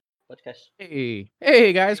podcast.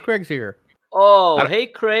 Hey guys, Craig's here. Oh, hey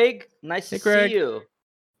Craig, nice Hey, to Craig. see you.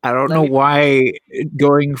 I don't Let know me- why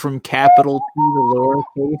going from capital T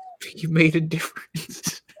to lowercase made a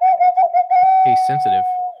difference. Hey, sensitive.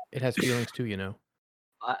 It has feelings too, you know.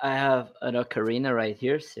 I have an ocarina right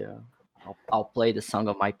here, so I'll play the song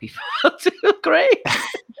of my people too. Craig.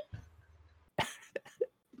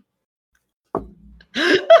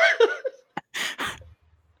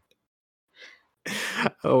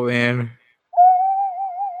 Oh man.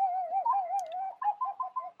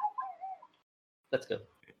 Let's go.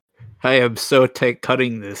 I am so tight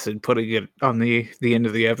cutting this and putting it on the end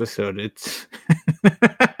of the episode. It's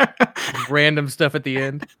Random stuff at the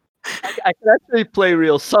end. I can actually play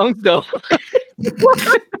real songs though.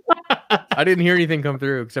 I didn't hear anything come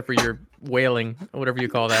through except for your wailing, or whatever you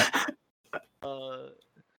call that.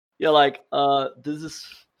 Yeah, like this is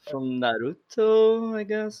from Naruto, I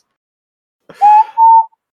guess.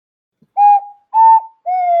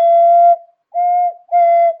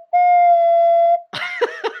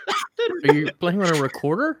 Are you playing on a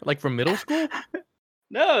recorder, like from middle school?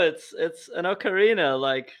 No, it's an ocarina,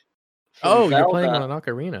 like. from Oh, you're playing Zelda. on an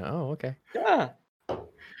ocarina. Oh, okay. Yeah.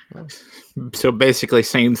 so basically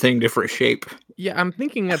same thing, different shape. Yeah, I'm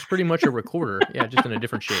thinking that's pretty much a recorder. Yeah, just in a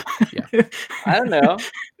different shape. Yeah. I don't know.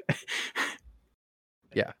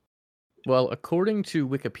 Well, according to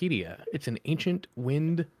Wikipedia, it's an ancient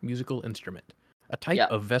wind musical instrument, a type Yeah.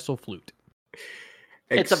 of vessel flute.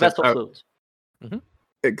 It's a vessel flute.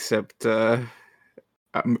 Except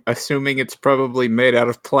I'm assuming it's probably made out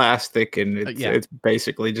of plastic, and yeah. it's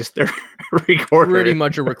basically just a recorder. Pretty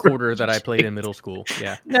much a recorder that I played in middle school.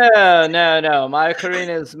 Yeah. No. My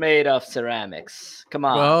ocarina is made of ceramics. Come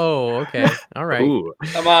on. Oh, okay. All right. Ooh.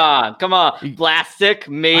 Come on. You- Plastic,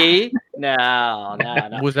 me? No.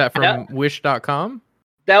 Was that from Yeah. wish.com?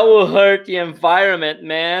 That will hurt the environment,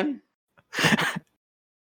 man.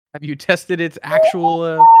 Have you tested its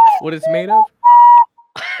actual what it's made of?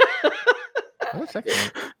 Oh, that's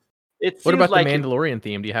excellent. It What seems about like the Mandalorian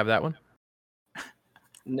theme? Do you have that one?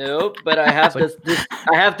 Nope, but I have It's this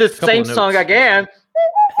I have this couple same of song notes. again.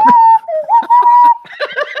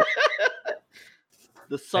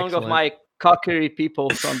 The song Excellent. of my cockery people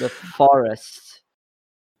from the forest.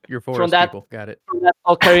 Your forest that- people. Got it. From that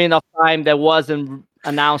ocarina of time that wasn't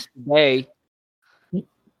announced today.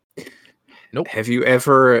 Have you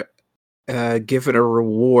ever given a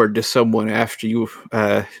reward to someone after you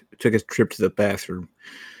took a trip to the bathroom?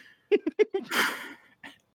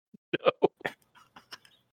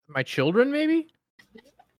 My children, maybe?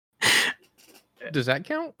 Does that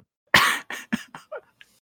count?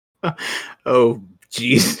 Oh,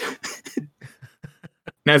 jeez.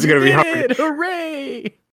 That's gonna be Did hard. it!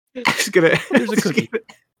 Hooray! It's gonna. Here's a it's cookie.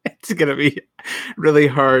 It's gonna be really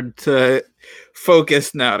hard to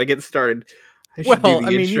focus now to get started. I should do Well, the I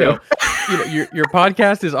mean, intro. your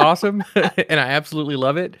podcast is awesome, and I absolutely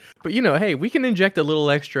love it. But hey, we can inject a little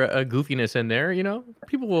extra goofiness in there.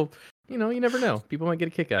 People will. You never know. People might get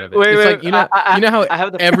a kick out of it. Wait, It's wait, like you know how I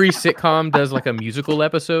have the every sitcom does like a musical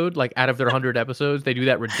episode, like out of their 100 episodes, they do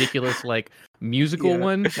that ridiculous like musical Yeah.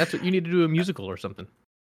 one. That's what you need to do, a musical or something.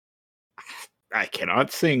 I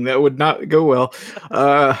cannot sing. That would not go well.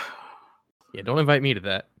 Yeah, don't invite me to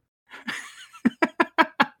that.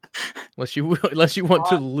 Unless you want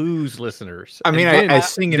to lose listeners. I mean, And then I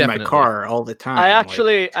sing in my definitely. car all the time. I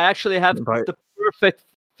like- actually have but- the perfect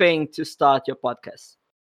thing to start your podcast.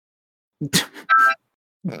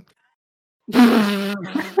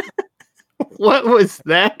 What was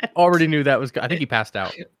that? Already knew that was. I think he passed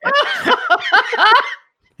out.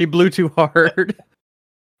 He blew too hard.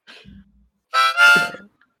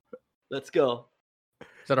 Let's go.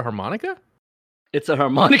 Is that a harmonica? It's a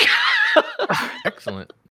harmonica.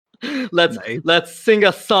 Excellent. Let's Nice. sing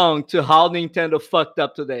a song to how Nintendo fucked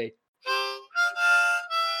up today.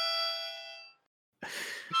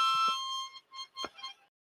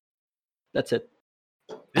 That's it.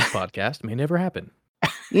 This podcast may never happen.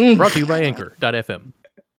 Mm. Brought to you by Anchor.fm.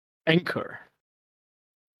 Anchor.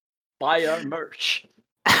 Buy our merch.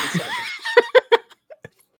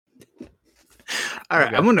 All right,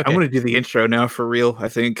 Okay. I'm gonna Okay. do the intro now for real. I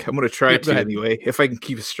think I'm gonna try Yeah, go to ahead. anyway, if I can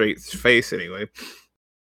keep a straight face anyway.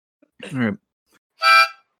 All right.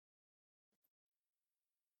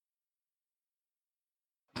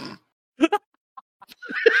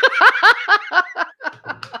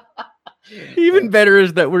 Even better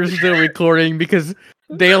is that we're still recording because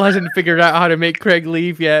Dale hasn't figured out how to make Craig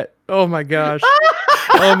leave yet. Oh my gosh.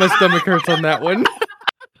 Oh, my stomach hurts on that one.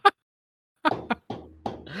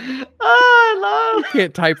 I love.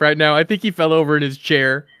 Can't type right now. I think he fell over in his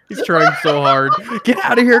chair. He's trying so hard. Get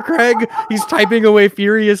out of here, Craig. He's typing away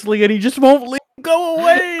furiously and he just won't leave.